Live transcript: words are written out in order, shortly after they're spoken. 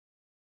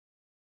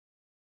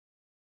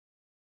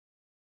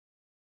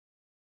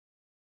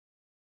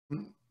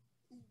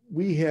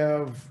we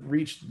have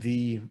reached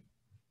the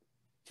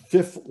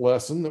fifth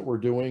lesson that we're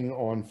doing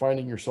on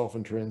finding yourself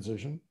in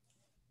transition.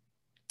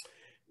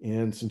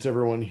 And since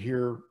everyone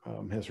here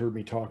has heard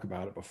me talk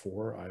about it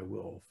before, I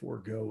will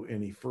forego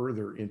any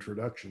further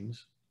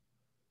introductions.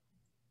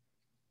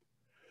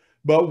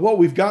 But what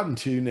we've gotten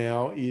to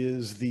now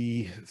is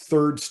the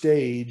third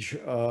stage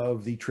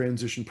of the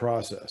transition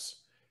process.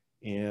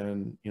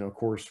 And, of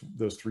course,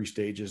 those three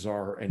stages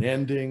are an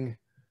ending,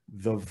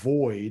 the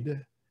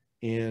void,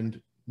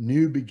 and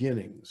new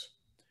beginnings.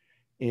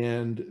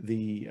 And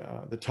the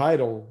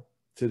title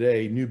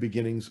today, New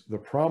Beginnings, the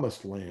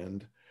Promised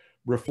Land,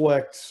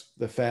 reflects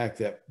the fact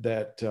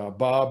that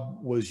Bob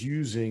was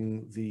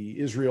using the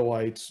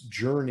Israelites'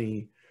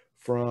 journey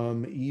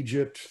from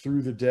Egypt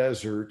through the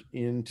desert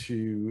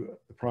into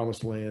the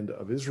promised land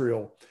of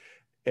Israel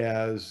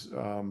as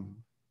a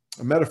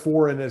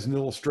metaphor and as an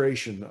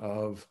illustration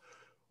of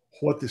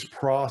what this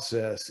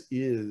process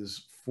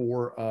is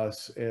for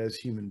us as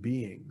human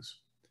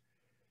beings.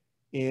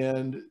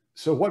 And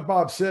so what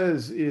Bob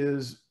says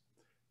is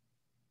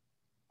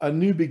a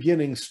new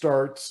beginning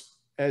starts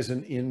as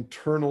an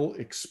internal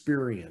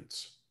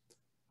experience,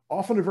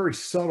 often a very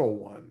subtle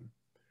one.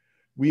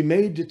 We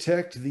may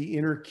detect the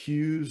inner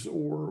cues,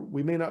 or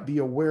we may not be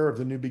aware of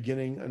the new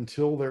beginning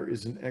until there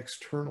is an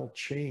external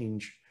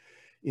change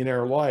in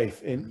our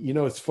life. And,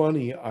 it's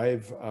funny, I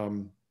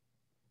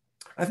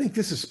think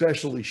this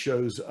especially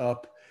shows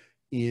up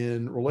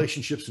in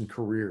relationships and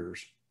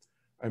careers.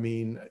 I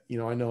mean,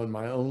 I know in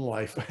my own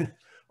life,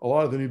 a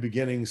lot of the new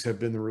beginnings have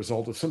been the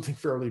result of something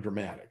fairly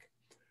dramatic.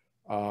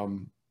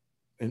 And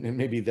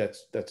maybe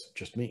that's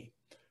just me.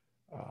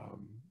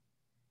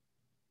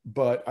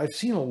 But I've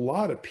seen a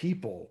lot of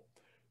people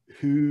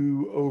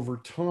who over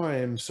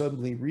time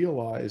suddenly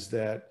realize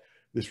that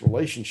this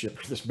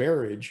relationship, this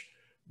marriage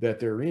that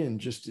they're in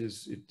just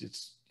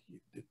it's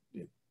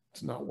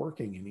not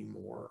working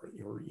anymore,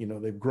 or,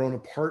 they've grown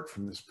apart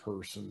from this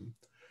person,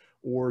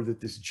 or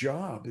that this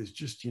job is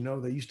just,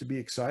 they used to be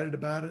excited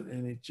about it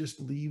and it just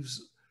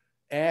leaves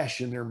ash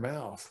in their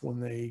mouth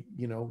when they,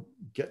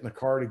 get in the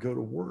car to go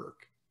to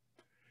work.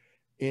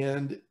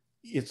 And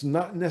it's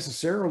not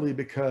necessarily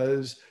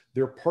because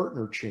their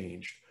partner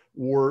changed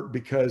or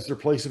because their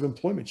place of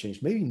employment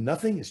changed. Maybe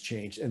nothing has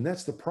changed. And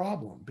that's the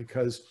problem,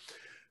 because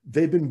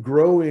they've been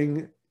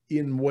growing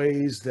in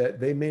ways that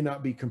they may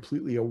not be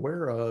completely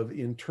aware of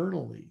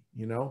internally.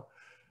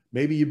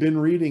 Maybe you've been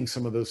reading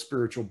some of those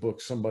spiritual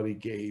books somebody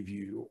gave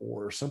you,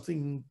 or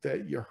something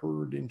that you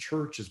heard in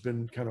church has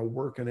been kind of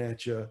working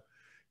at you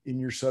in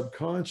your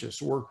subconscious,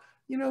 or,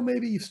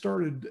 maybe you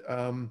started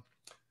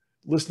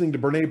listening to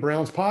Brene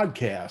Brown's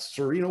podcasts,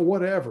 or,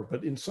 whatever,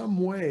 but in some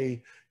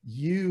way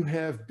you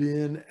have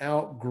been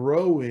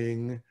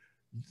outgrowing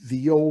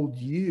the old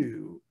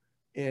you,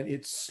 and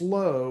it's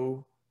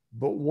slow,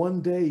 but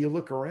one day you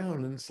look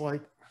around and it's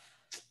like,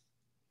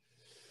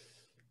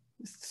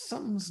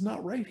 something's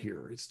not right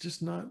here. It's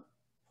just not,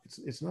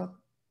 it's not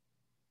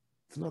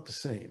the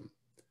same.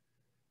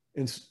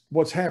 And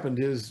what's happened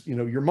is,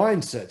 your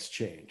mindset's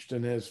changed.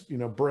 And as,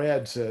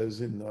 Brad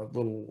says in the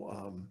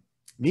little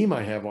meme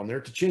I have on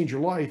there, to change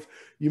your life,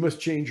 you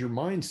must change your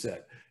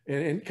mindset.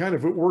 And kind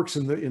of it works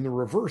in the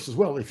reverse as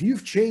well. If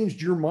you've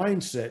changed your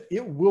mindset,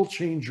 it will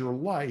change your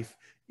life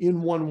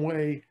in one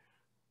way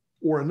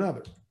or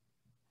another.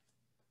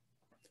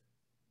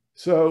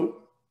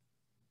 So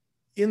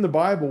in the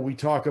Bible, we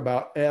talk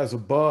about as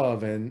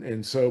above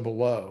and so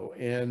below.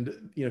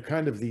 And,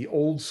 kind of the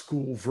old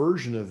school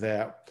version of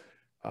that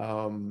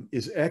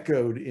is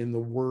echoed in the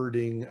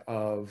wording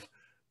of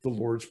the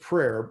Lord's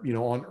Prayer,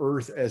 on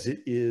earth as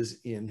it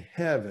is in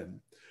heaven.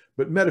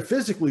 But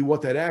metaphysically,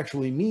 what that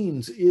actually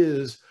means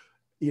is,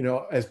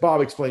 as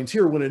Bob explains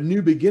here, when a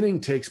new beginning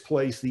takes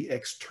place, the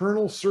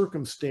external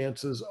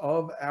circumstances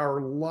of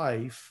our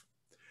life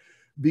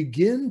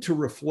begin to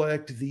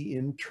reflect the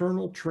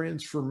internal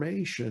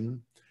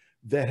transformation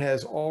that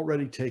has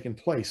already taken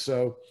place.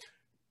 So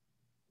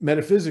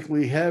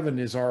metaphysically, heaven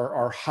is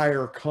our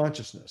higher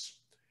consciousness.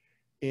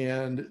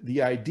 And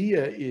the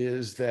idea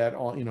is that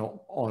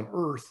on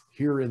earth,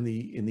 here in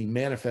the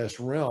manifest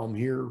realm,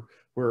 here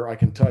where I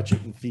can touch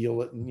it and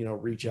feel it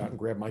and, reach out and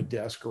grab my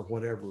desk or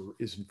whatever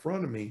is in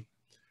front of me,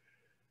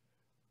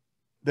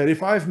 that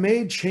if I've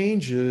made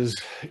changes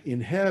in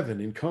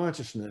heaven, in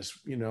consciousness,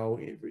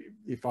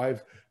 if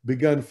I've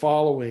begun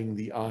following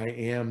the I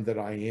am that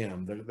I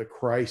am, the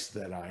Christ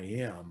that I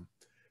am,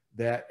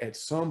 that at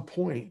some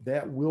point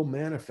that will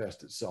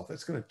manifest itself.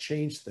 That's going to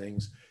change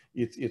things.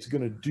 It's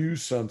going to do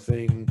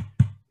something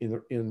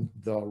in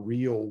the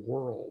real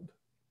world.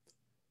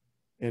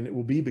 And it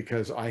will be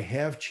because I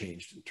have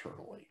changed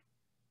internally.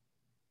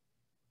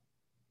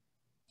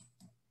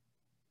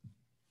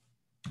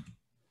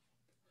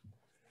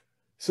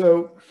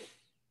 So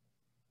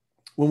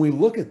when we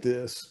look at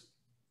this,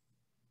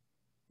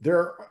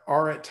 there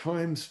are at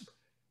times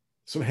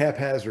some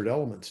haphazard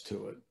elements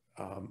to it.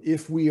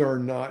 If we are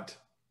not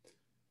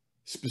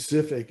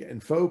specific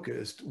and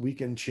focused, we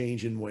can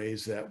change in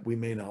ways that we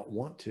may not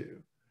want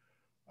to.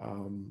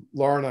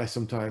 Laura and I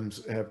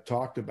sometimes have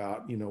talked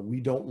about, we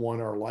don't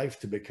want our life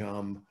to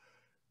become,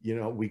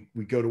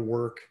 we go to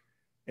work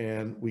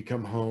and we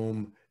come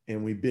home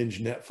and we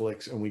binge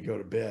Netflix and we go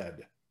to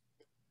bed.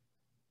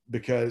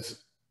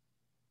 Because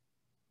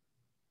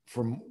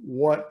from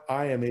what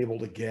I am able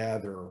to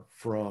gather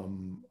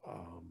from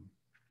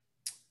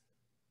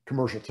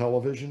commercial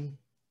television,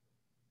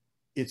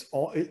 it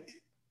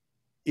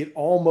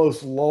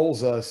almost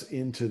lulls us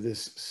into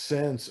this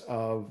sense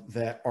of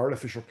that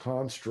artificial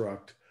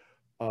construct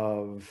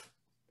of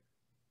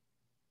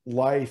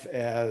life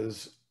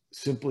as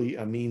simply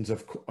a means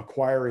of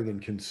acquiring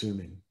and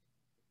consuming.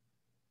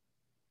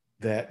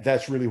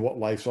 That's really what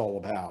life's all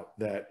about.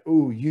 That,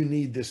 oh, you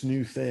need this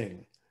new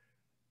thing.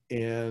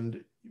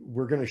 And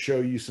we're going to show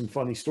you some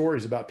funny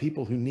stories about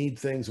people who need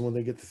things, and when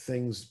they get the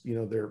things,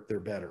 they're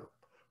better.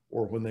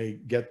 Or when they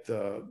get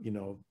the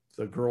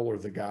girl or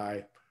the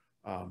guy,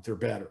 they're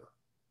better.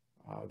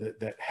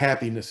 That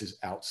happiness is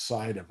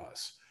outside of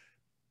us.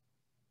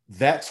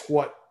 That's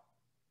what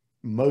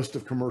most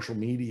of commercial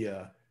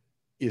media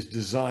is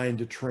designed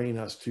to train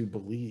us to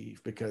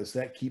believe, because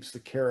that keeps the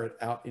carrot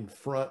out in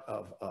front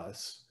of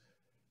us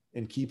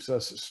and keeps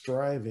us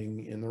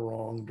striving in the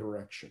wrong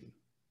direction,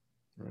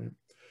 right?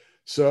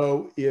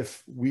 So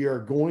if we are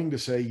going to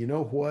say, you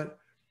know what,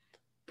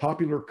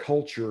 popular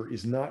culture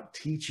is not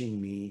teaching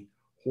me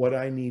what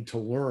I need to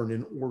learn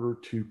in order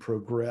to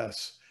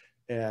progress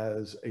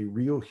as a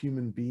real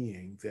human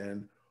being,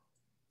 then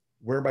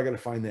where am I going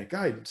to find that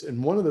guidance?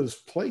 And one of those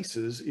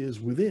places is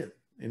within.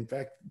 In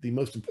fact, the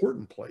most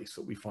important place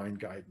that we find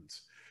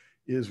guidance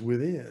is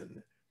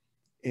within.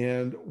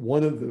 And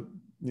one of the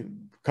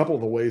couple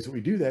of the ways that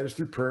we do that is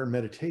through prayer and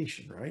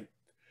meditation, right?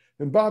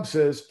 And Bob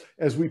says,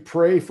 as we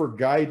pray for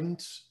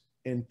guidance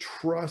and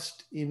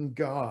trust in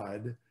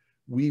God,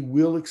 we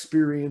will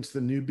experience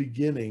the new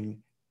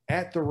beginning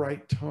at the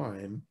right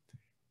time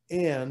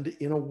and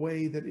in a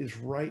way that is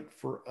right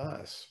for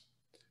us.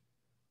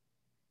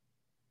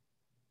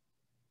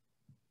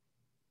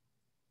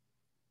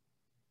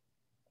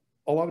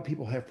 A lot of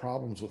people have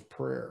problems with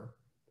prayer.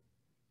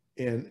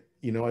 And,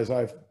 as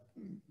I've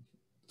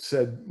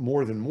said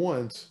more than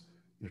once,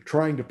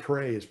 trying to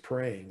pray is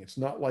praying. It's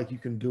not like you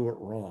can do it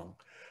wrong.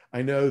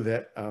 I know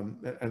that,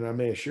 and I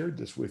may have shared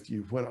this with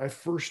you, when I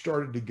first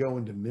started to go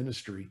into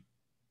ministry,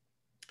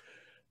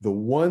 the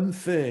one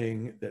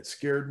thing that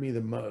scared me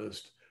the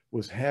most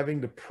was having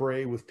to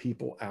pray with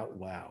people out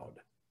loud.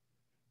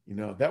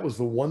 That was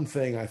the one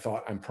thing I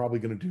thought, I'm probably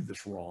going to do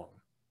this wrong.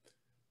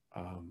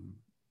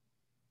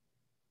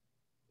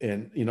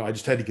 And, I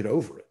just had to get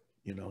over it.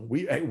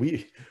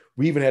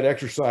 We even had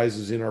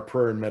exercises in our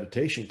prayer and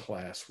meditation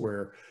class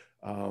where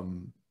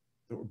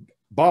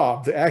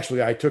Bob,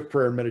 actually, I took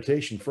prayer and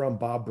meditation from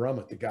Bob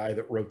Brumet, the guy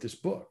that wrote this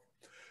book.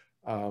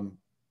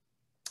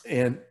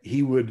 And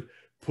he would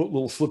put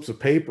little slips of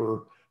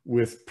paper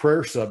with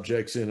prayer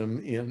subjects in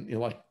them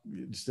like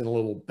just in a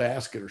little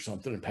basket or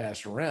something and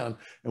pass it around.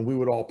 And we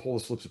would all pull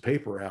the slips of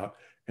paper out.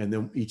 And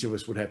then each of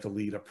us would have to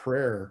lead a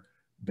prayer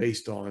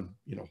based on,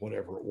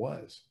 whatever it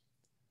was.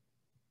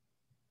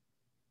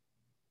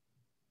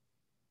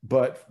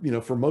 But,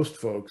 for most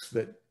folks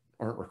that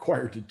aren't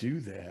required to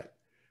do that,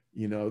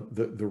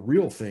 the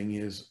real thing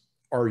is,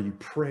 are you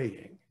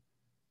praying?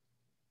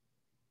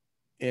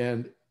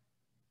 And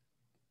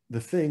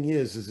the thing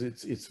is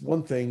it's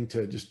one thing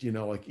to just,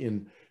 like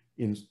in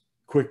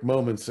quick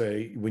moments,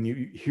 say, when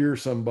you hear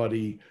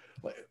somebody,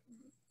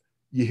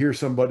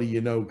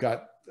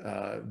 got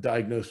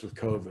diagnosed with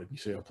COVID, you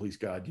say, oh, please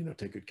God,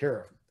 take good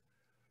care of them.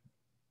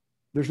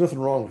 There's nothing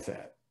wrong with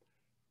that.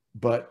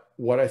 But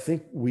what I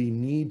think we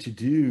need to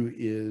do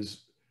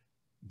is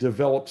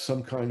develop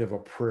some kind of a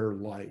prayer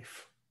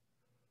life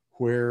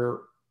where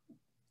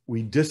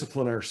we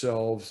discipline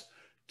ourselves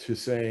to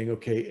saying,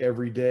 okay,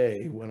 every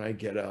day when I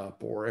get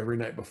up, or every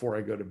night before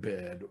I go to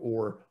bed,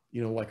 or,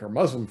 like our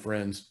Muslim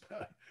friends,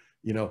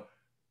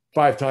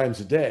 5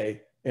 times a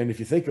day. And if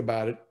you think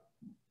about it,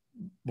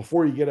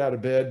 before you get out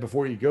of bed,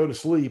 before you go to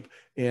sleep,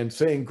 and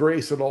saying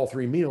grace at all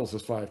 3 meals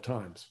is 5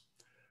 times.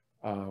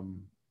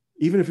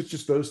 Even if it's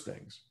just those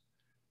things,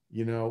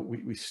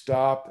 we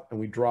stop and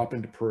we drop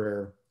into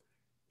prayer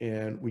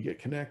and we get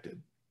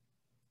connected.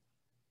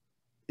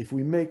 If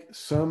we make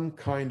some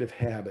kind of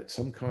habit,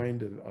 some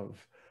kind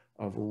of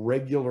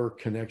regular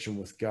connection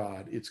with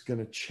God, it's going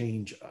to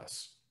change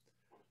us.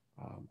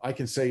 I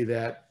can say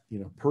that,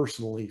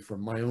 personally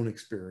from my own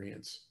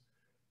experience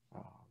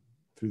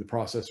through the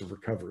process of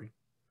recovery,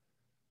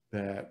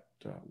 that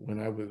when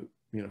I was,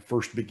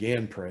 first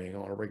began praying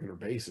on a regular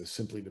basis,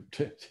 simply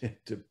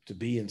to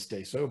be and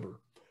stay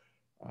sober,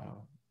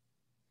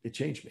 it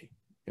changed me,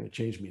 and it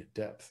changed me at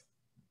depth.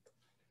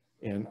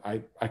 And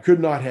I could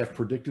not have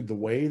predicted the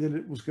way that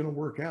it was going to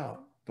work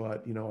out.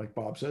 But, like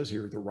Bob says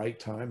here, the right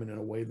time and in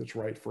a way that's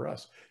right for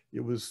us.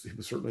 It was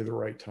certainly the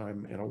right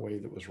time in a way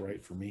that was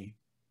right for me.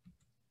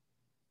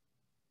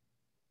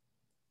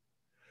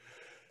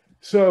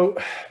 So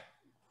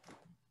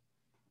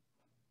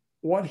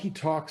what he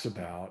talks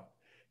about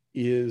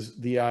is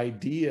the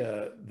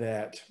idea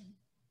that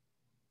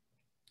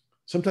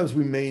sometimes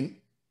we may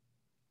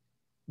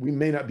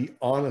not be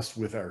honest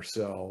with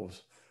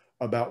ourselves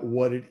about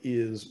what it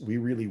is we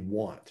really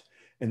want.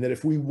 And that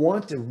if we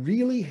want to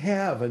really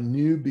have a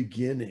new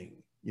beginning,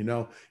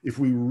 if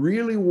we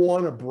really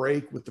want to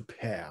break with the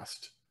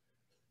past,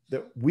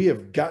 that we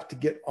have got to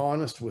get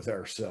honest with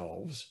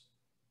ourselves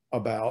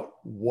about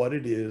what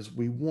it is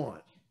we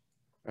want.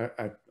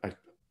 I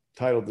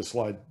titled the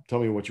slide,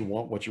 "Tell me what you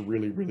want, what you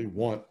really, really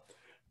want."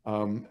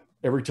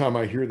 Every time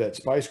I hear that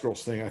Spice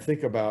Girls thing, I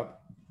think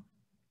about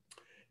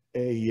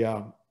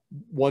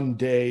one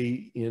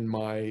day in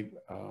my,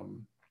 I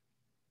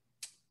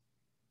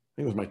think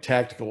it was my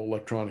tactical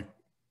electronic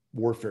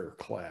warfare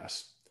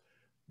class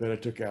that I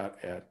took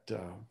out at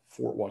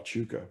Fort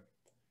Huachuca.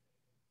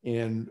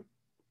 And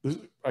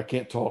I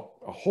can't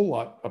talk a whole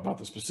lot about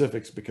the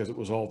specifics because it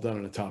was all done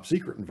in a top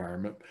secret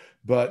environment.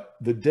 But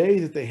the day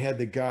that they had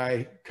the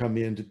guy come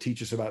in to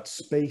teach us about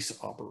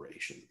space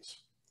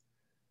operations,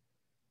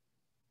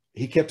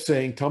 he kept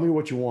saying, "Tell me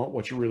what you want,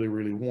 what you really,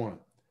 really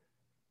want."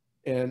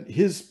 And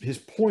his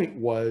point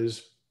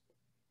was,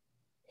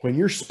 when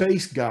your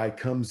space guy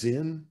comes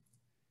in,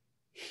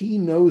 he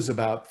knows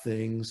about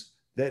things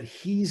that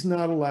he's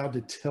not allowed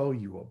to tell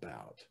you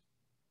about.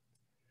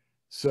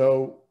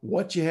 So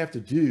what you have to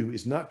do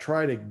is not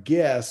try to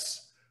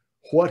guess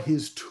what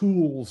his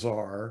tools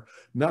are,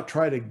 not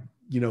try to,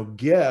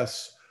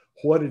 guess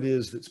what it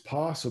is that's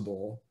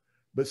possible,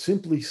 but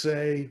simply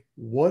say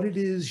what it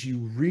is you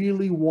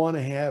really want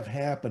to have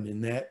happen in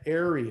that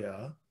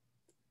area.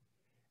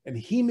 And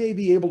he may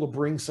be able to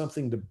bring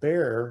something to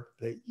bear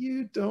that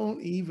you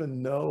don't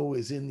even know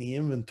is in the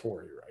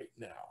inventory right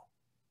now.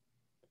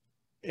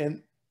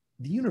 And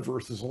the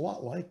universe is a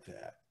lot like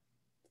that.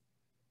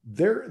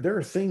 There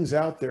are things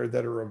out there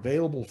that are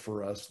available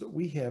for us that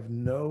we have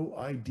no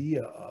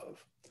idea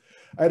of.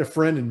 I had a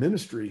friend in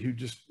ministry who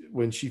just,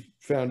 when she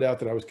found out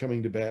that I was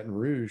coming to Baton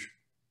Rouge,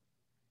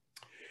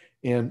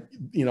 and,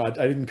 I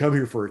didn't come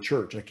here for a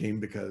church. I came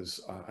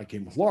because I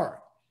came with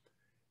Laura.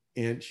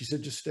 And she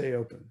said, "Just stay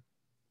open."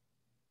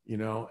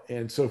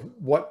 And so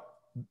what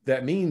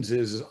that means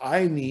is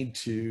I need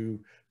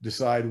to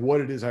decide what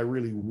it is I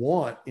really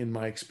want in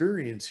my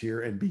experience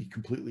here and be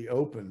completely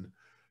open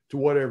to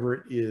whatever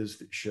it is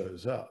that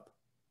shows up.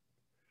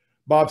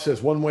 Bob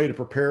says, one way to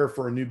prepare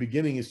for a new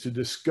beginning is to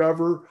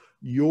discover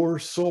your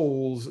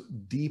soul's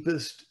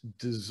deepest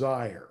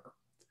desire.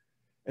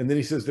 And then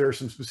he says, there are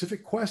some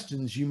specific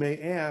questions you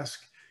may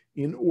ask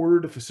in order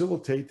to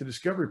facilitate the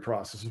discovery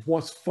process.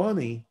 What's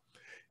funny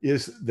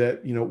is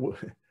that,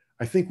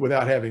 I think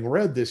without having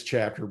read this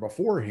chapter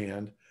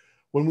beforehand,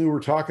 when we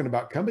were talking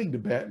about coming to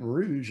Baton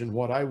Rouge and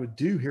what I would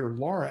do here,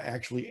 Laura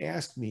actually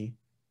asked me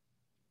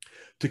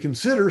to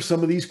consider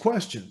some of these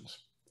questions.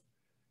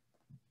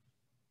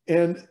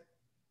 And,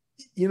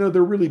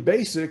 they're really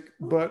basic,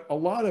 but a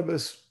lot of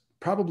us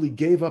probably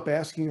gave up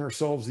asking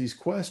ourselves these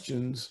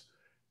questions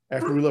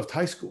after we left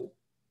high school.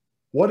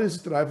 What is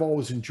it that I've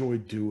always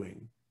enjoyed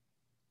doing?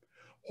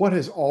 What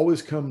has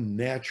always come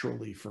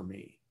naturally for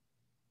me?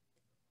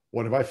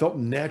 What have I felt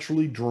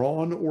naturally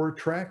drawn or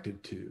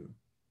attracted to?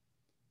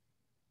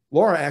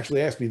 Laura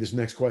actually asked me this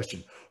next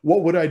question.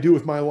 What would I do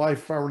with my life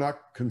if I were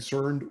not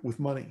concerned with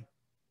money?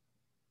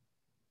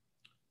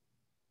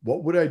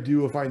 What would I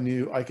do if I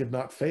knew I could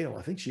not fail?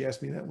 I think she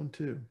asked me that one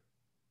too.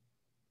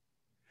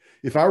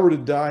 If I were to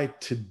die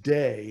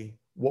today,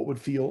 what would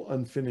feel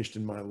unfinished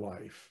in my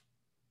life?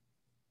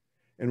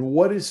 And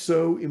what is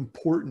so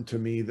important to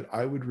me that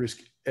I would risk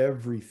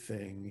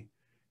everything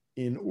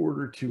in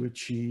order to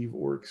achieve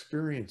or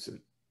experience it?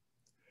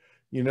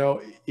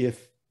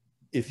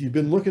 If you've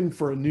been looking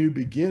for a new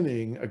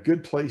beginning, a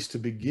good place to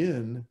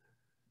begin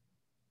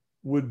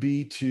would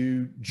be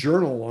to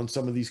journal on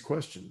some of these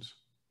questions.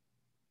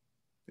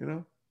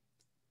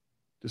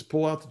 Just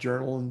pull out the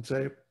journal and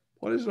say,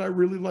 what is it I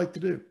really like to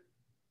do?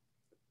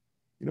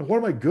 What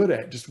am I good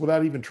at, just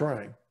without even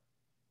trying?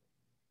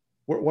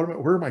 Where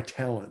are my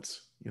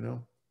talents?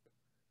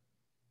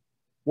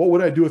 What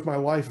would I do with my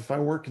life if I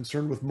weren't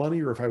concerned with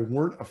money or if I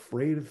weren't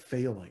afraid of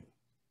failing?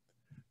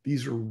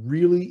 These are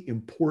really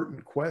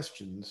important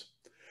questions.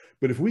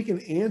 But if we can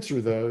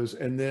answer those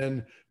and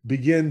then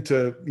begin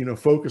to,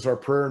 focus our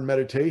prayer and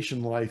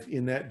meditation life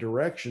in that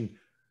direction,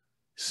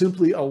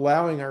 simply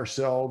allowing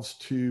ourselves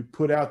to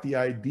put out the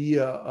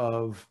idea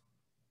of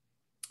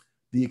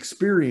the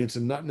experience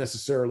and not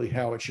necessarily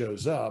how it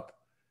shows up.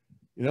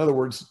 In other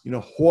words,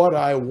 what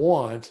I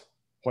want,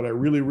 what I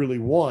really, really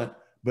want,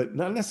 but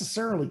not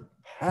necessarily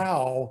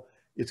how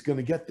it's going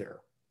to get there,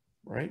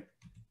 right?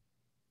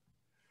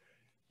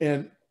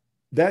 And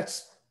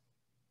that's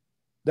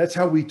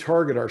how we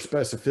target our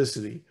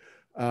specificity.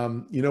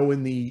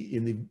 In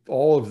the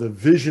all of the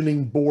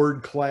visioning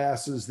board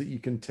classes that you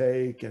can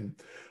take and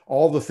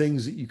all the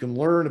things that you can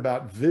learn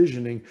about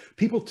visioning,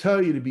 people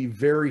tell you to be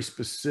very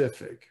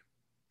specific.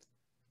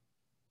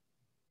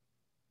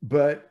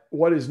 But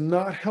what is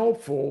not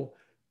helpful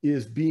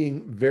is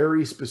being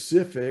very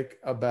specific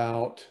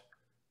about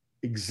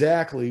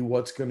exactly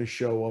what's going to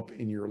show up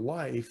in your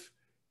life.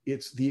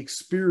 It's the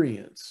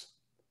experience,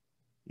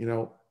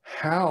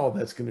 how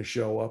that's going to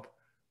show up.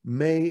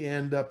 may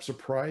end up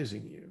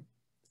surprising you.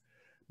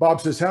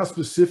 Bob says, how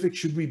specific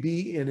should we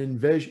be in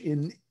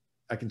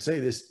I can say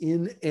this,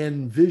 in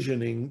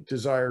envisioning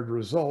desired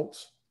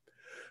results?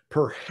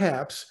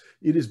 Perhaps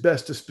it is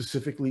best to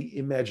specifically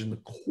imagine the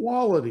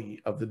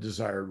quality of the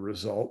desired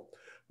result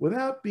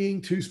without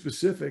being too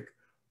specific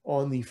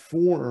on the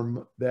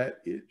form that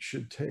it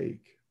should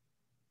take.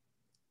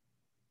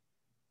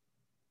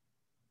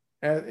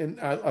 And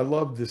I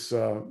love this,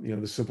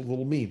 this simple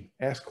little meme.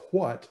 Ask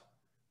what,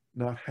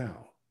 not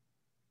how.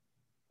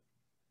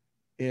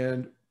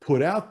 And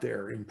put out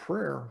there in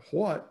prayer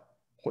what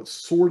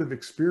sort of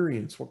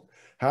experience,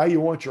 how you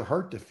want your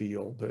heart to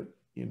feel, but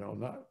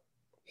not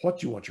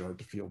what you want your heart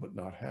to feel, but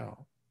not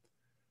how.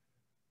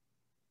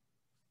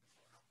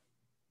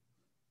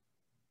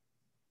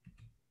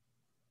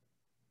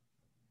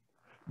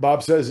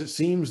 Bob says, it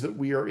seems that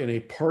we are in a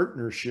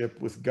partnership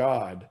with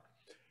God.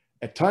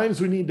 At times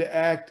we need to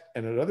act,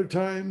 and at other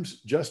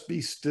times just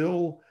be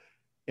still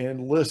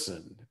and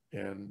listen.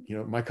 And,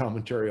 my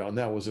commentary on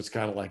that was, it's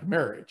kind of like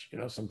marriage.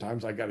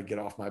 Sometimes I got to get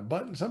off my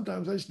butt, and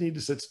sometimes I just need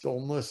to sit still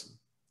and listen.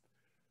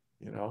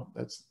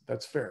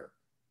 That's fair.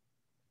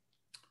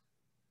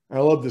 I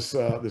love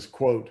this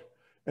quote.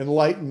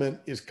 Enlightenment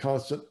is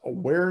constant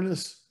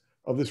awareness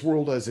of this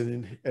world as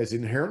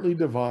inherently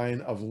divine,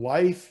 of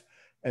life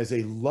as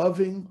a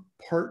loving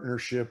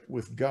partnership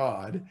with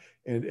God,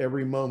 and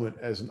every moment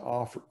as an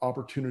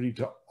opportunity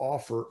to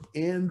offer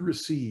and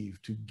receive,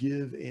 to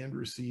give and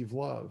receive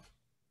love.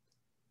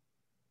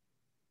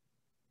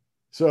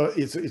 So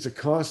it's a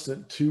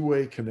constant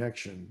two-way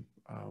connection.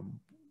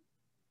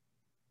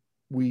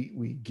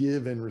 We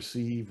give and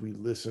receive, we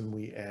listen,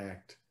 we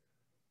act.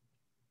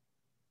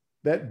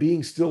 That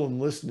being still and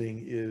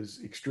listening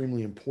is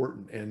extremely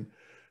important. And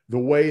the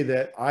way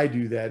that I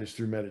do that is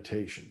through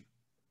meditation.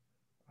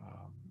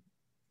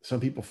 Some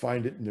people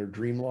find it in their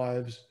dream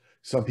lives.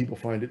 Some people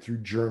find it through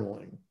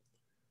journaling.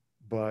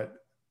 But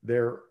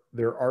there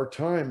are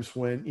times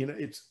when,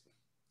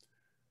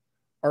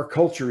 our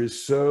culture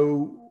is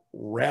so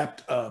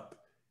wrapped up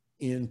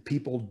in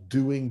people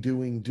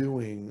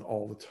doing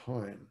all the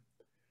time.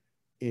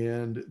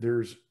 And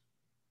there's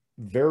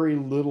very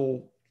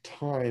little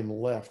time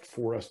left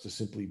for us to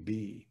simply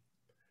be.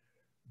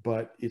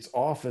 But it's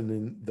often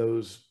in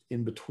those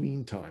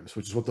in-between times,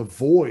 which is what the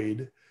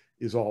void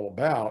is all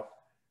about,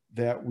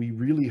 that we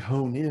really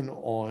hone in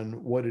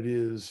on what it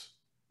is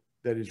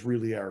that is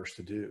really ours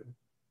to do.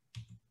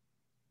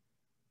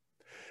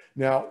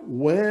 Now,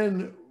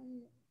 when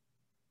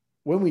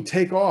we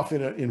take off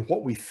in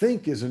what we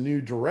think is a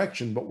new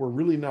direction, but we're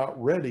really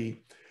not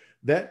ready,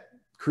 that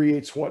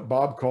creates what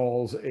Bob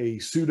calls a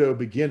pseudo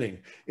beginning.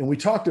 And we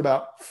talked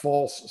about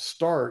false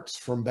starts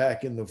from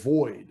back in the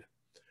void.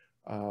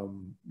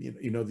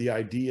 The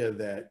idea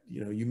that,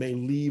 you may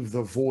leave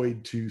the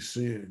void too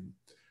soon.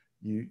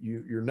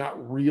 You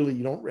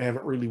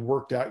haven't really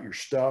worked out your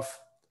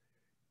stuff,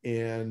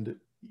 and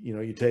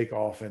you take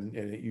off, and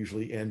it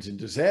usually ends in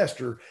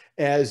disaster,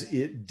 as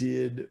it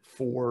did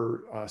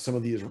for some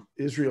of the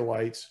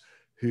Israelites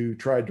who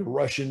tried to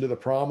rush into the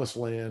promised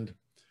land,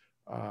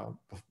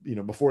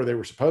 before they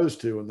were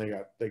supposed to, and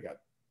they got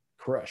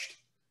crushed.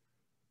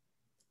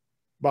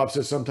 Bob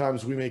says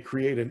sometimes we may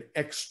create an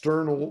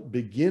external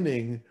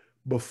beginning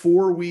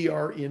before we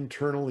are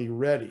internally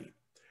ready.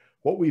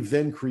 What we've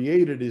then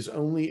created is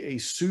only a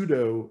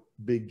pseudo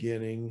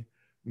beginning,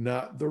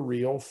 not the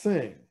real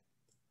thing.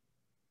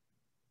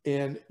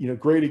 And,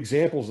 great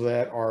examples of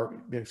that are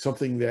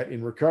something that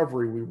in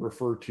recovery we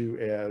refer to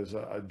as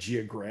a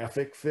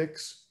geographic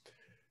fix.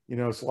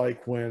 It's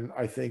like when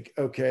I think,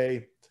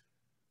 okay,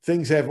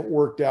 things haven't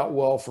worked out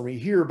well for me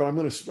here, but I'm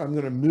going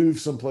to move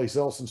someplace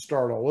else and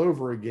start all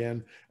over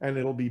again, and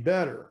it'll be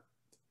better.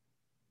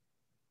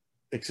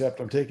 Except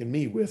I'm taking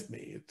me with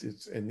me.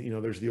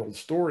 There's the old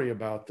story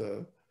about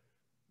the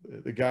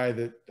guy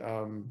that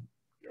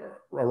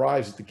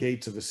arrives at the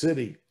gates of a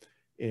city,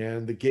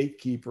 and the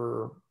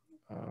gatekeeper,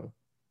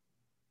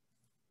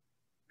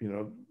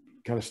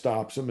 kind of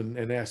stops him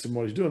and asks him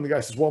what he's doing. The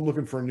guy says, well, I'm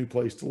looking for a new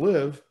place to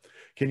live.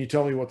 Can you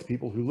tell me what the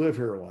people who live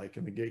here are like?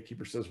 And the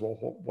gatekeeper says, well,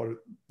 what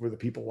were the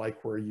people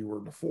like where you were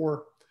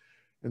before?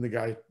 And the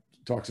guy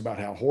talks about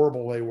how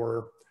horrible they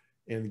were.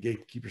 And the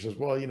gatekeeper says,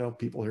 well,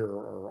 people here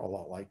are a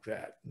lot like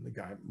that. And the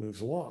guy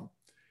moves along.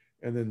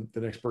 And then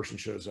the next person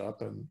shows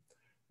up, and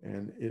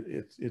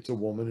it's a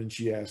woman, and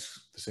she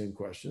asks the same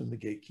question. And the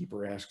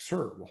gatekeeper asks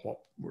her, well, what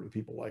were the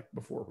people like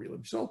before we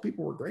lived? So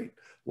people were great.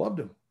 Loved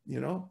them.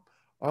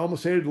 I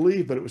almost hated to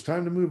leave, but it was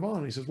time to move on.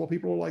 And he says, well,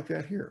 people are like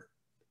that here.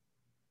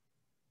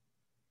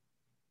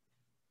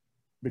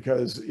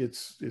 Because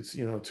it's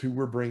who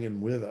we're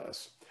bringing with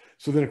us.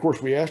 So then, of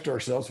course, we asked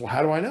ourselves, well,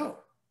 how do I know?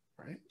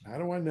 Right? How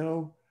do I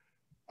know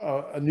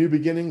a new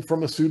beginning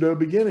from a pseudo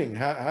beginning?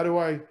 What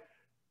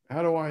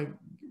do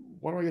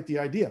I get the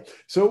idea?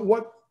 So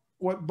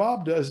what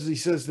Bob does is he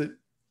says that,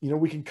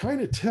 we can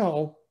kind of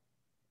tell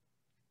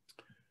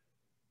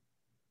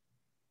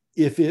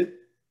if it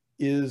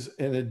is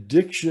an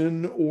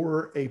addiction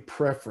or a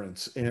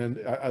preference.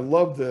 And I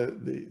love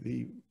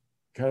the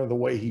kind of the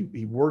way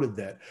he worded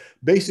that.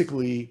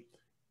 Basically,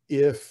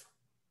 if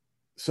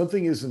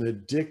something is an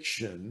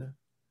addiction,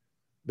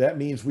 that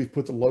means we've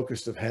put the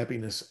locus of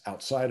happiness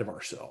outside of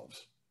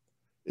ourselves.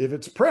 If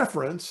it's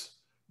preference,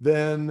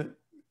 then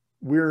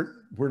we're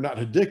not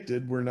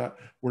addicted. We're not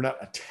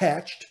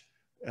attached.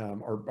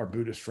 Our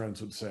Buddhist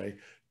friends would say,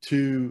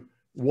 to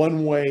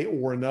one way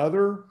or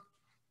another.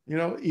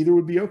 Either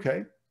would be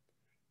okay.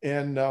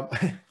 And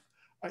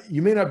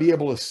you may not be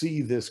able to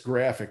see this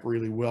graphic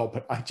really well,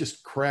 but I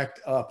just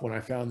cracked up when I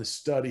found this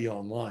study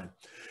online.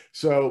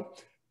 So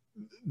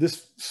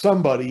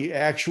somebody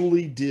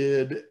actually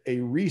did a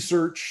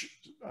research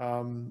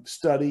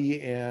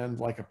study and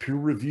like a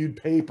peer-reviewed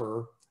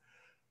paper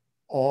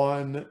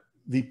on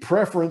the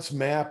preference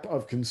map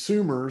of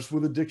consumers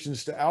with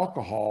addictions to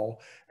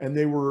alcohol. And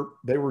they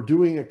were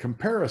doing a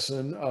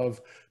comparison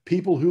of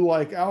people who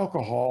like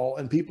alcohol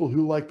and people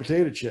who like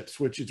potato chips,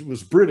 which it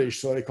was British,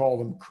 so they call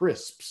them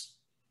crisps.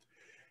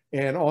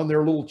 And on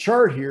their little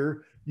chart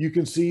here, you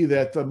can see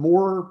that the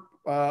more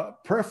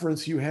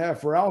preference you have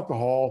for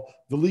alcohol,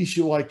 the least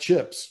you like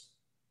chips,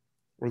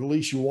 or the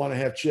least you want to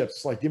have chips.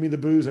 It's like, give me the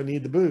booze, I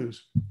need the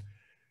booze.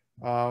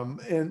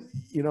 And,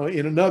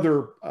 in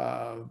another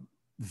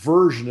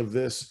version of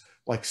this,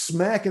 like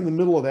smack in the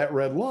middle of that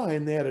red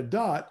line, they had a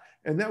dot,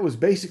 and that was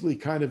basically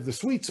kind of the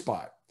sweet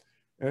spot.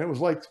 And it was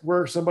like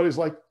where somebody's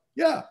like,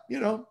 yeah,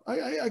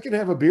 I can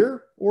have a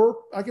beer, or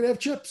I can have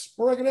chips,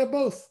 or I can have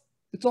both.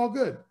 It's all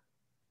good.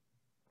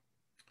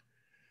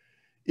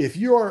 If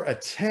you are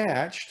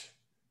attached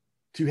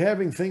to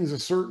having things a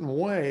certain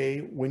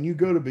way, when you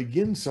go to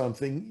begin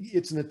something,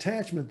 it's an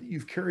attachment that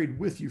you've carried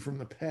with you from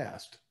the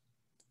past.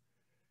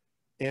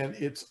 And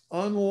it's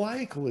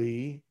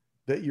unlikely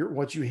that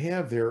what you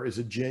have there is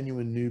a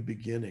genuine new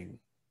beginning.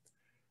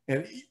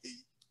 And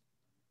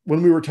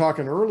when we were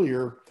talking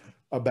earlier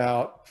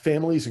about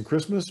families and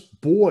Christmas,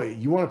 boy,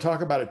 you want to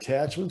talk about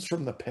attachments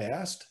from the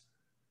past?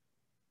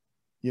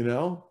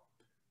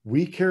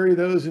 We carry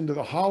those into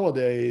the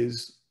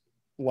holidays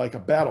like a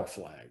battle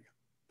flag.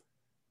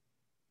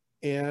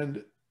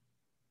 And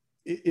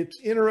it's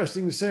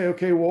interesting to say,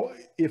 okay, well,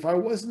 if I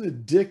wasn't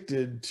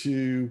addicted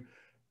to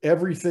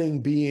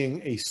everything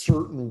being a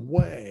certain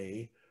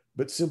way,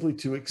 but simply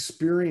to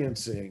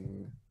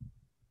experiencing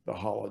the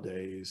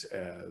holidays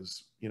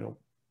as,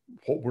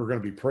 what we're going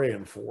to be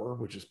praying for,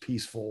 which is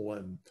peaceful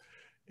and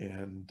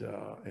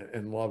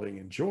loving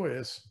and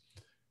joyous,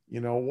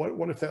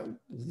 what if that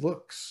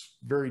looks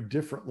very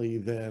differently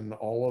than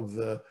all of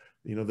the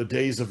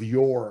days of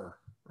yore,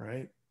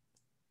 right?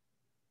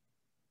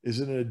 Is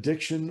it an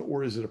addiction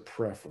or is it a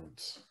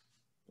preference?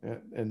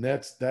 And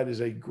that is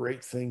a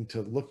great thing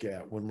to look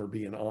at when we're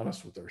being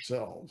honest with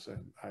ourselves.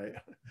 And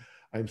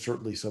I'm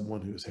certainly someone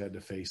who's had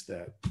to face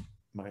that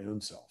my own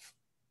self.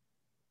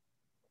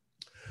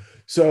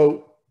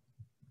 So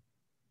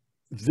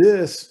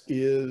this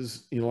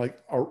is, like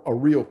a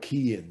real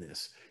key in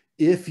this.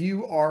 If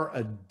you are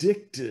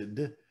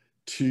addicted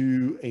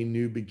to a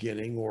new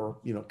beginning, or,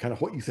 kind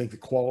of what you think the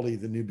quality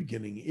of the new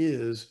beginning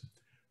is,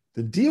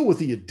 then deal with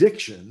the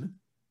addiction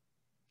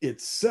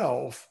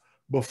itself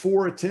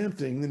before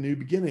attempting the new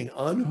beginning.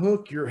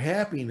 Unhook your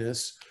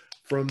happiness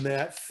from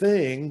that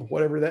thing,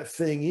 whatever that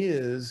thing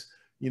is,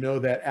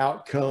 that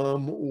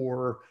outcome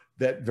or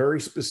that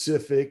very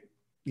specific,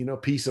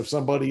 piece of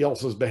somebody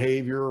else's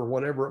behavior or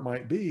whatever it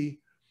might be,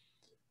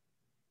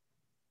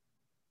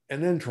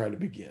 and then try to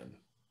begin.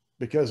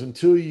 Because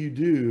until you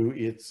do,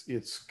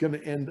 it's going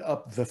to end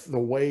up the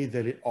way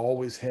that it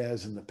always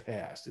has in the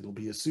past. It'll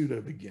be a pseudo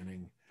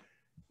beginning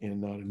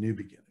and not a new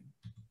beginning.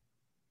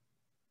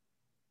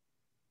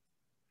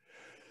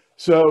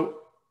 So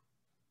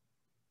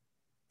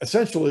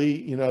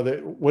essentially,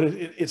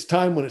 it's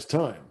time when it's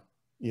time.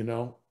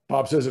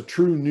 Bob says a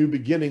true new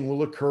beginning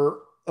will occur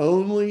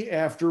only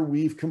after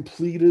we've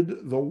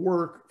completed the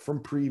work from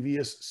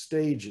previous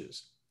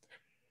stages.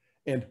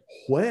 And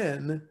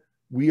when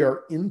we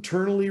are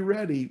internally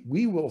ready,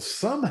 we will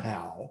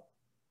somehow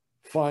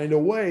find a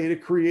way to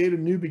create a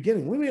new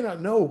beginning. We may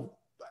not know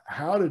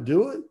how to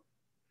do it,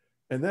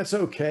 and that's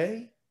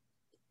okay.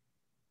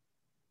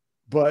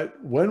 But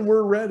when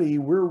we're ready,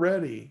 we're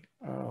ready.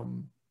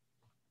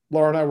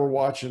 Laura and I were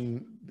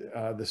watching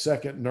the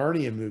second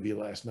Narnia movie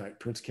last night,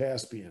 Prince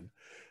Caspian.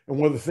 And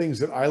one of the things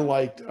that I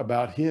liked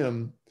about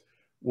him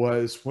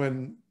was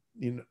when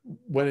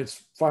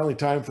it's finally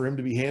time for him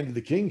to be handed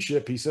the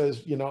kingship, he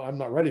says, I'm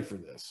not ready for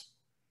this.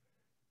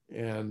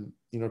 And,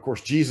 of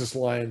course, Jesus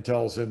Lion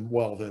tells him,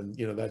 well, then,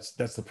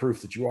 that's the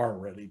proof that you are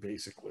ready,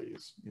 basically.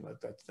 Is,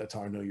 that's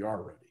how I know you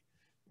are ready,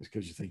 is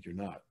because you think you're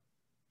not.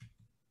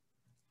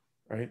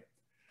 Right?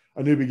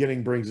 A new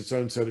beginning brings its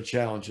own set of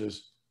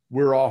challenges.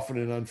 We're often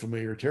in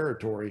unfamiliar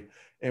territory,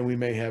 and we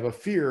may have a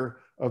fear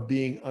of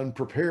being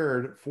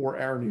unprepared for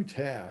our new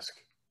task.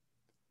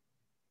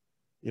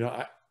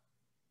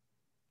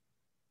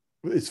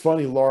 It's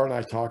funny, Laura and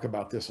I talk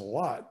about this a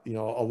lot. A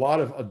lot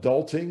of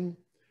adulting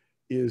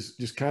is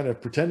just kind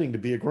of pretending to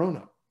be a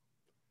grown-up.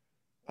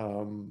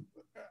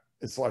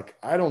 It's like,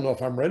 I don't know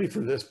if I'm ready for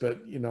this, but,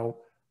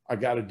 I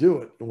got to do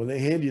it. And when they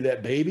hand you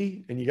that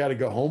baby and you got to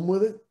go home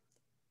with it,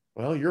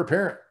 well, you're a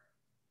parent,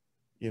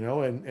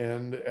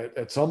 and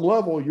at some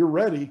level you're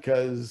ready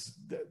because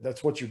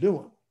that's what you're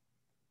doing.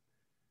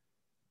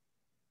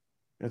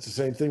 It's the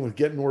same thing with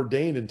getting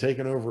ordained and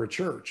taking over a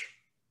church.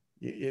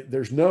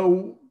 There's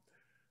no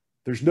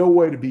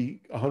way to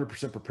be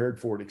 100% prepared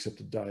for it except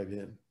to dive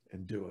in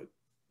and do it.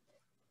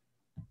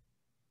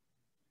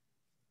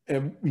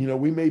 And,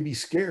 we may be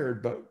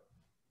scared, but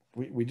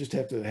we just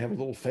have to have a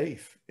little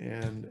faith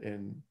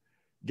and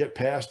get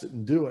past it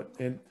and do it.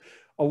 And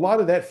a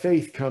lot of that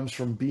faith comes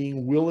from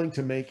being willing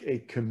to make a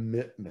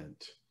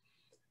commitment.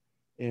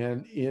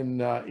 And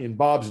in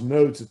Bob's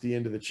notes at the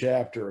end of the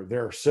chapter,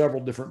 there are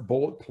several different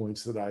bullet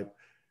points that I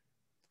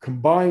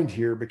combined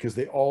here because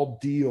they all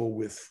deal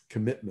with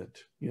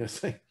commitment.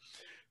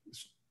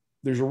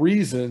 There's a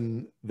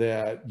reason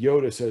that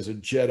Yoda says a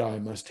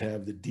Jedi must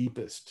have the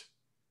deepest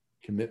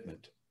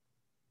commitment.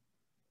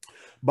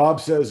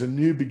 Bob says a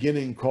new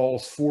beginning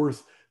calls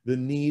forth the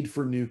need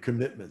for new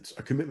commitments.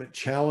 A commitment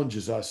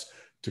challenges us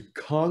to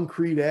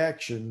concrete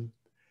action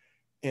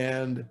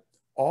and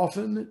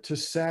often to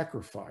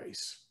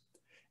sacrifice.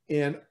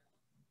 And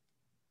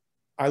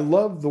I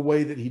love the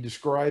way that he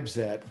describes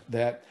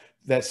that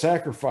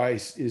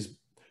sacrifice is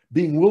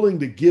being willing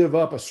to give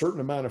up a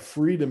certain amount of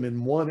freedom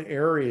in one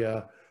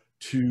area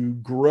to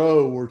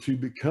grow or to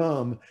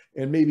become,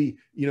 and maybe,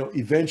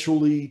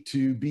 eventually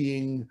to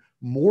being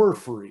more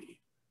free.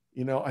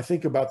 I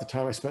think about the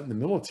time I spent in the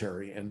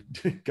military, and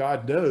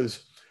God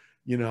knows,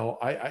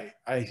 I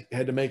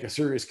had to make a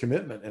serious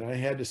commitment, and I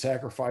had to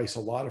sacrifice a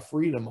lot of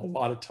freedom a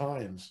lot of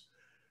times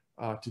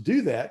to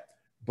do that.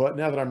 But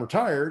now that I'm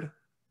retired,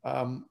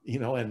 and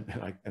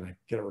I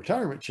get a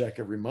retirement check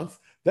every month,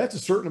 that's a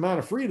certain amount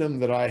of freedom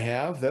that I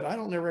have that I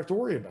don't ever have to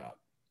worry about.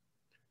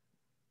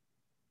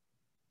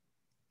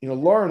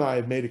 Laura and I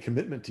have made a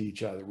commitment to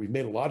each other. We've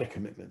made a lot of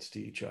commitments to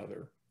each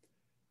other.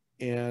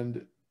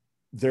 And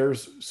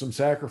there's some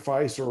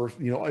sacrifice or,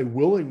 a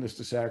willingness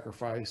to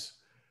sacrifice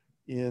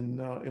in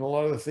a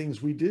lot of the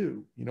things we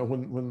do.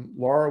 When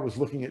Laura was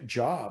looking at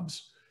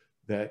jobs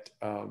that,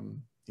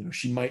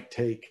 she might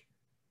take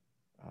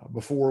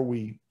before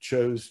we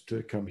chose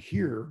to come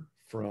here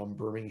from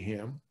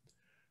Birmingham,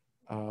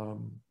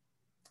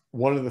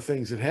 one of the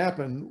things that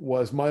happened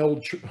was my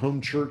old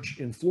home church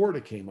in Florida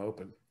came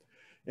open.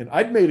 And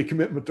I'd made a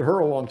commitment to her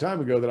a long time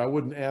ago that I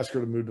wouldn't ask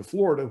her to move to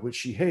Florida, which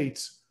she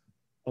hates,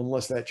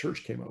 unless that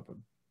church came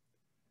open.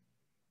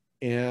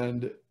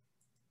 And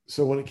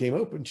so when it came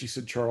open, she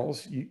said,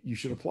 Charles, you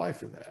should apply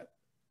for that.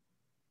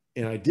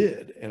 And I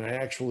did. And I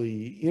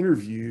actually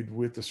interviewed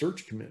with the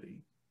search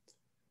committee.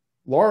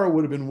 Laura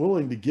would have been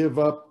willing to give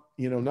up,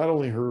 not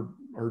only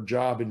her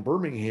job in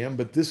Birmingham,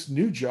 but this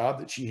new job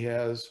that she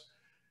has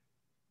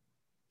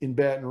in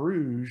Baton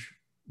Rouge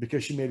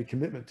because she made a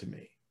commitment to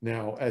me.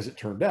 Now, as it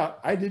turned out,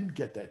 I didn't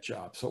get that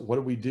job. So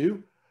what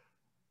do?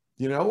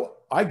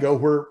 I go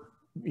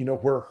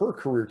where her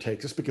career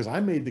takes us because I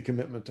made the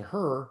commitment to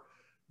her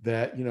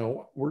that,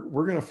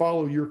 we're going to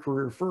follow your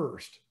career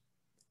first.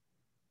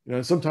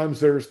 And sometimes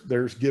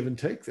there's give and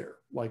take there.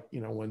 Like,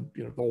 when,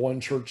 the one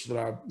church that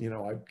I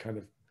kind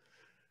of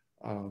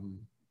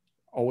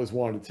always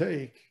wanted to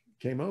take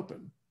came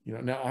open.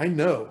 Now I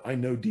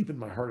know deep in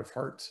my heart of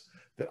hearts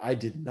that I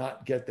did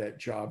not get that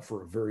job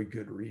for a very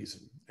good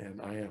reason. And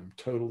I am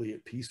totally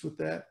at peace with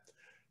that.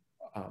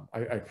 I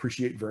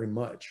appreciate very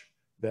much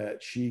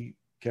that she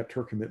kept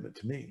her commitment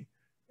to me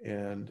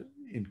and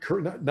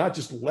not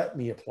just let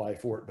me apply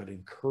for it, but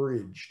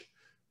encouraged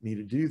me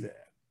to do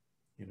that,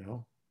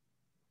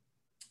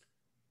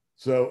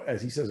 So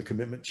as he says, a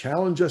commitment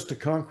challenges us to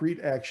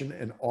concrete action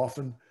and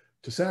often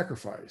to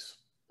sacrifice.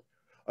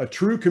 A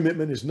true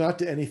commitment is not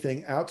to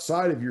anything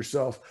outside of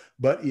yourself,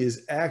 but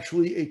is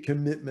actually a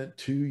commitment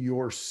to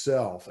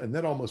yourself. And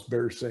that almost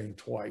bears saying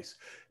twice.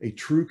 A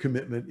true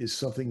commitment is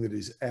something that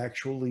is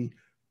actually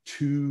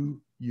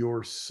to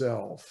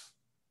yourself.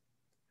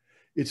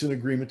 It's an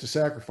agreement to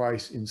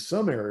sacrifice in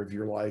some area of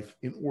your life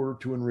in order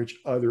to enrich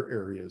other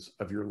areas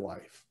of your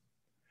life.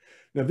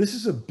 Now, this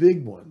is a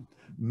big one.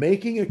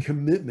 Making a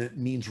commitment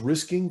means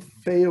risking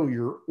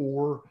failure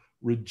or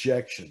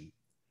rejection.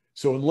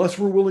 So unless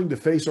we're willing to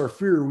face our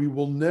fear, we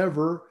will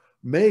never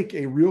make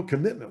a real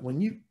commitment.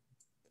 When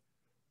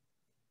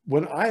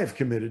I have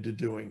committed to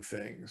doing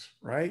things,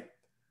 right,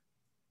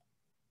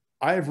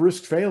 I have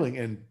risked failing,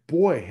 and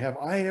boy, have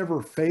I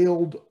ever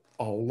failed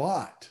a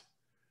lot.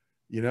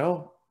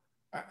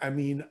 I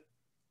mean,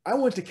 I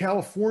went to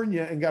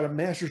California and got a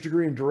master's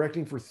degree in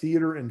directing for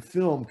theater and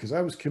film because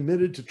I was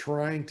committed to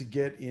trying to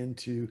get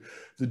into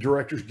the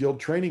Directors Guild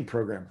training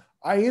program.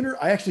 I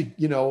actually,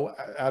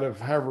 out of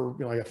however,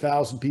 like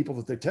 1,000 people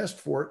that they test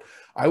for it,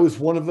 I was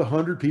one of the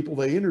 100 people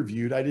they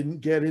interviewed. I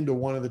didn't get into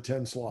one of the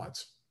 10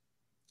 slots,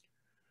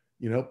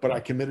 but I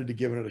committed to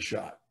giving it a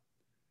shot.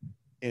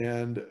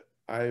 And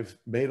I've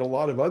made a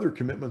lot of other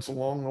commitments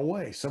along the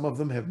way. Some of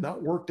them have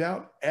not worked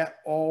out at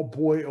all.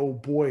 Boy, oh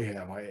boy,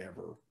 have I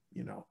ever,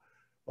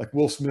 like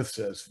Will Smith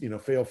says,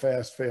 fail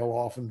fast, fail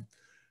often,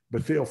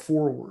 but fail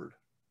forward.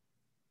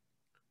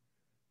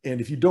 And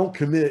if you don't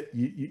commit,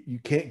 you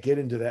can't get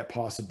into that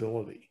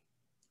possibility,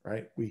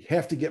 right? We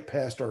have to get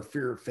past our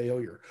fear of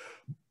failure.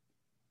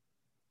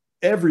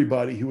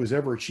 Everybody who has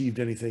ever achieved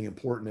anything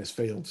important has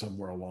failed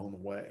somewhere along the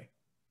way,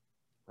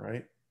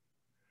 right?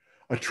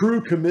 A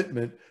true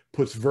commitment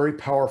puts very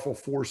powerful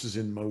forces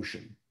in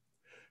motion.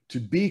 To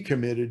be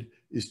committed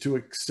is to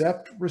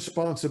accept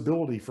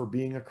responsibility for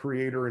being a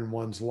creator in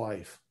one's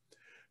life.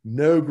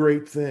 No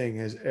great thing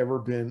has ever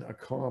been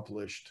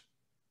accomplished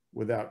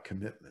without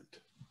commitment.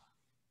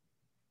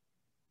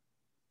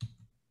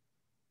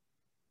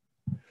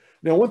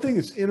 Now, one thing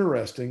that's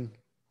interesting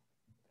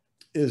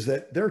is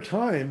that there are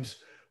times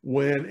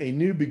when a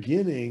new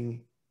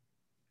beginning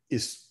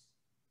is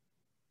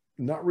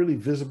not really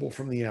visible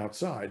from the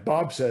outside.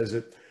 Bob says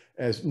it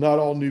as not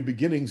all new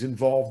beginnings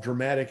involve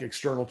dramatic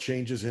external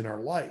changes in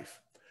our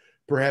life.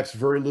 Perhaps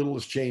very little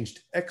has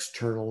changed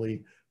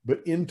externally,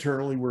 but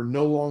internally we're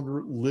no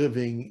longer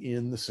living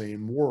in the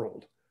same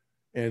world.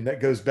 And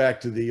that goes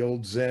back to the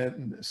old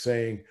Zen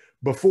saying,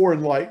 before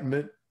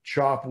enlightenment,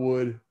 chop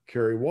wood,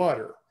 carry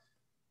water.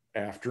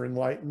 After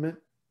enlightenment,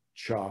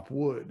 chop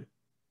wood,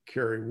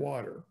 carry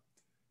water.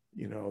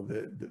 You know,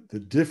 the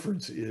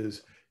difference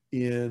is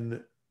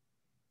in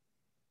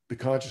the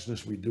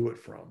consciousness we do it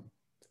from.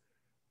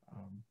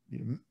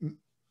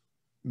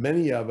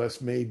 Many of us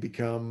may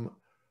become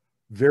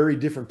very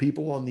different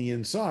people on the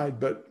inside,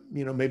 but,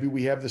 you know, maybe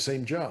we have the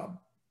same job.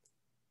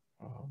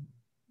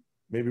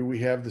 Maybe we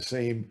have the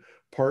same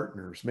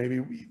partners. Maybe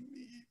we,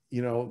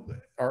 you know,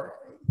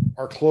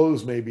 our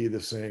clothes may be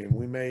the same.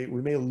 We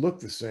may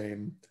look the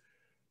same,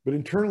 but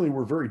internally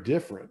we're very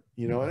different,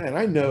 you know. And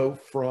I know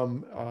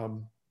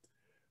from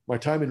my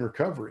time in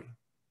recovery,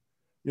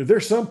 you know,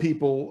 there's some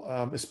people,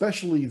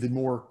 especially the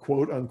more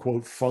quote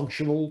unquote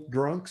functional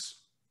drunks,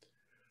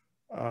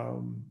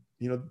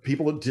 you know,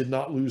 people that did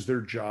not lose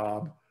their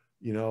job,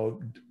 you know,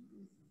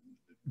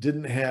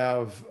 didn't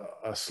have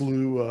a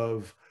slew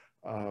of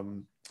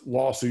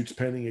lawsuits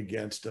pending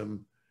against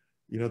them.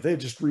 You know, they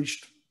just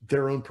reached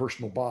their own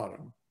personal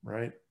bottom,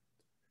 right?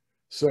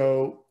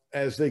 So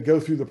as they go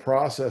through the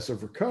process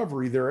of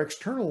recovery, their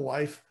external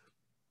life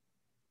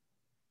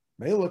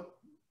may look,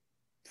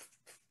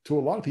 to a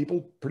lot of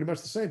people, pretty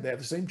much the same. They have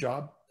the same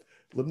job,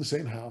 live in the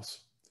same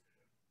house,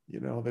 you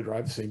know, they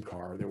drive the same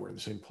car, they wear the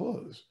same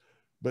clothes.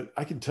 But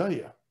I can tell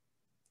you,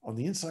 on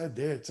the inside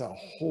there, it's a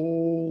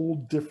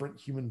whole different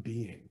human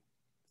being.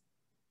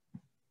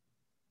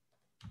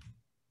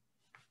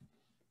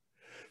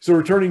 So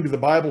returning to the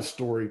Bible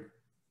story,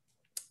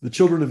 the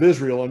children of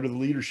Israel under the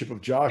leadership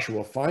of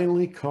Joshua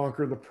finally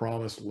conquer the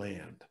promised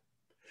land.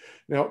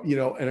 Now, you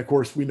know, and of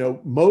course we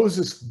know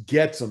Moses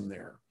gets them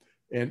there.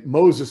 And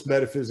Moses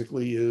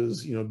metaphysically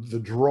is, you know, the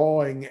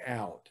drawing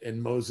out.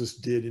 And Moses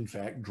did, in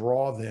fact,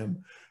 draw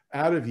them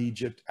out of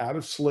Egypt, out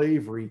of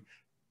slavery,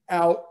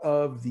 out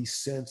of the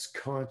sense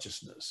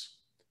consciousness.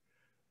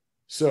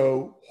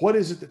 So what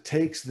is it that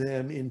takes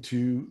them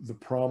into the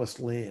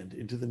promised land,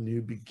 into the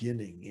new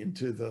beginning,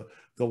 into the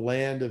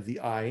land of the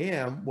I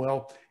am?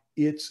 Well,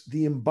 it's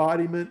the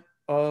embodiment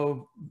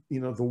of, you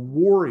know, the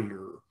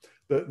warrior,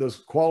 those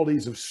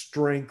qualities of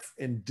strength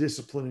and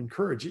discipline and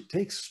courage. It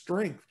takes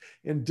strength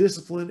and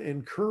discipline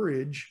and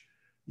courage,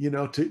 you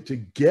know, to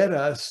get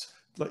us,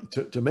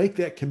 to make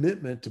that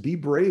commitment, to be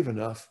brave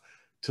enough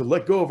to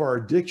let go of our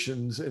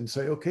addictions and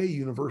say, okay,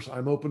 universe,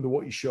 I'm open to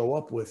what you show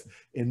up with,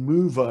 and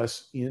move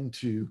us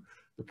into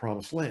the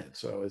promised land.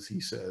 So as he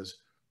says,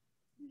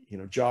 you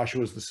know,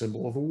 Joshua is the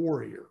symbol of a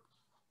warrior,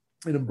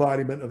 an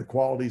embodiment of the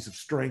qualities of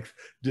strength,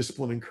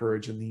 discipline, and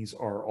courage. And these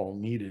are all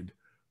needed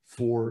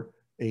for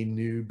a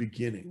new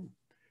beginning.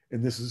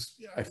 And this is,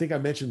 I think I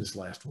mentioned this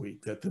last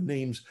week, that the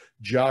names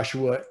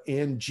Joshua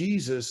and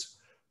Jesus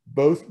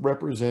both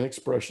represent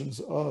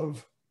expressions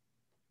of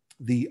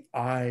the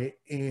I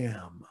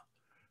am,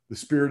 the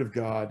Spirit of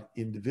God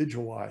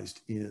individualized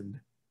in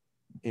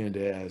and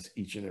as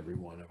each and every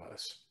one of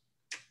us.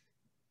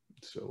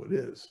 So it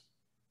is.